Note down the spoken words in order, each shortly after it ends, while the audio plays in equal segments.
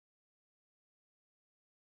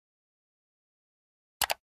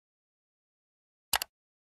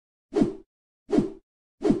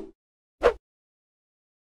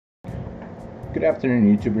Good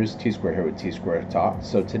afternoon, YouTubers. Tsquare here with Tsquare Talk.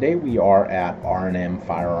 So today we are at R&M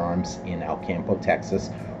Firearms in El Campo, Texas.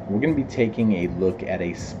 We're going to be taking a look at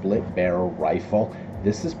a split barrel rifle.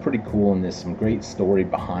 This is pretty cool and there's some great story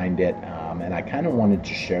behind it, and I kind of wanted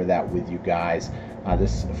to share that with you guys.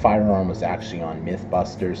 This firearm was actually on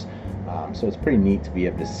Mythbusters, so it's pretty neat to be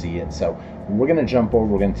able to see it. So we're going to jump over,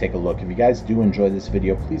 we're going to take a look. If you guys do enjoy this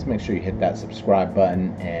video, please make sure you hit that subscribe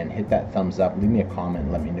button and hit that thumbs up. Leave me a comment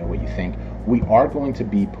and let me know what you think. We are going to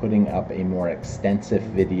be putting up a more extensive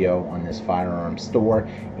video on this firearm store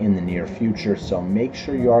in the near future, so make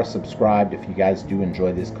sure you are subscribed if you guys do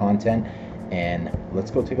enjoy this content, and let's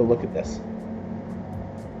go take a look at this.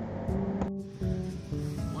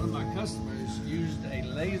 One of my customers used a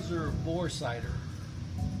laser bore sighter,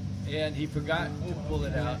 and he forgot to pull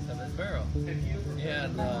it out of his barrel,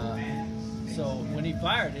 and so when he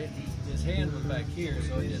fired it, his hand was back here,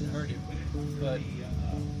 so it didn't hurt him, but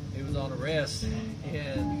it was on a rest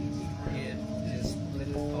and it just split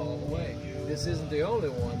it all the way. This isn't the only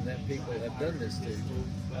one that people have done this to.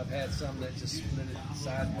 I've had some that just split it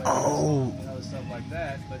sideways and other stuff like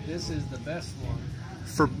that, but this is the best one.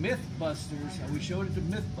 For Mythbusters, we showed it to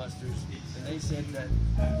Mythbusters, and they said that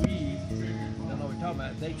we don't know what we're talking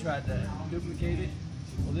about. They tried to duplicate it.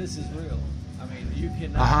 Well, this is real. I mean, you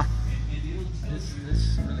cannot.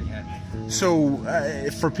 This really happened. So,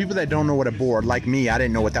 for people that don't know what a bore, like me, I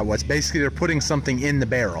didn't know what that was. Basically, they're putting something in the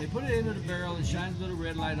barrel. They put it into the barrel, it shines a little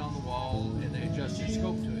red light on the wall, and they adjust your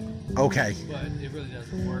scope to it. Okay. But it really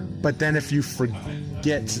doesn't work. But then if you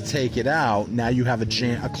forget to take it out, now you have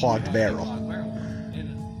a clogged barrel.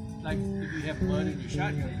 And like if you have blood in your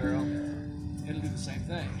shotgun barrel, it'll do the same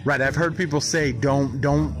thing. Right, I've heard people say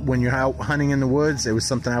don't when you're out hunting in the woods. It was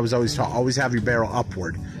something I was always taught. Always have your barrel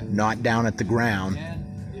upward, not down at the ground. And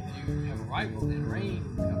if you have a rifle and rain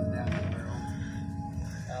comes down the barrel,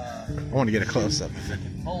 I want to get a close up. It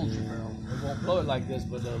can bulge your barrel. It won't blow it like this,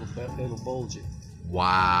 but it'll bulge it.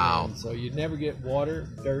 Wow. And so you'd never get water,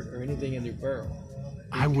 dirt, or anything in your barrel.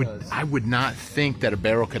 I would not think that a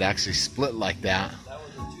barrel could actually split like that. That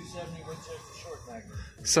was a 270 Winchester short magnum.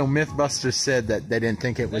 So Mythbusters said that they didn't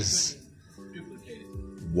think it was Duplicated.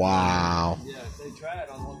 Wow. Yeah, if they tried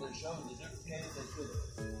on one of their shows to duplicate it, they couldn't.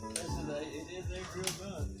 It is a real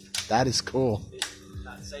gun. That is cool. It's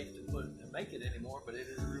not safe to make it anymore, but it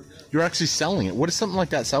is a real gun. You're actually selling it. What does something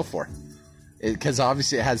like that sell for? Because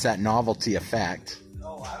obviously it has that novelty effect.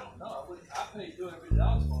 Oh, I don't know. I paid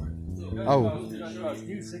 $250 for it. Oh. I was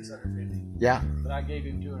due $650. Yeah. But I gave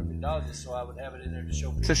him $250 just so I would have it in there to show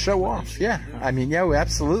people. To show off, yeah. I mean, yeah,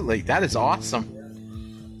 absolutely. That is awesome.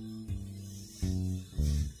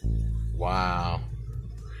 Wow.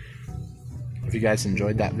 If you guys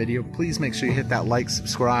enjoyed that video, please make sure you hit that like,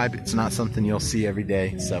 subscribe. It's not something you'll see every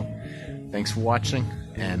day. So thanks for watching,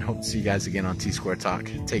 and hope to see you guys again on Tsquare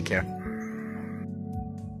Talk. Take care.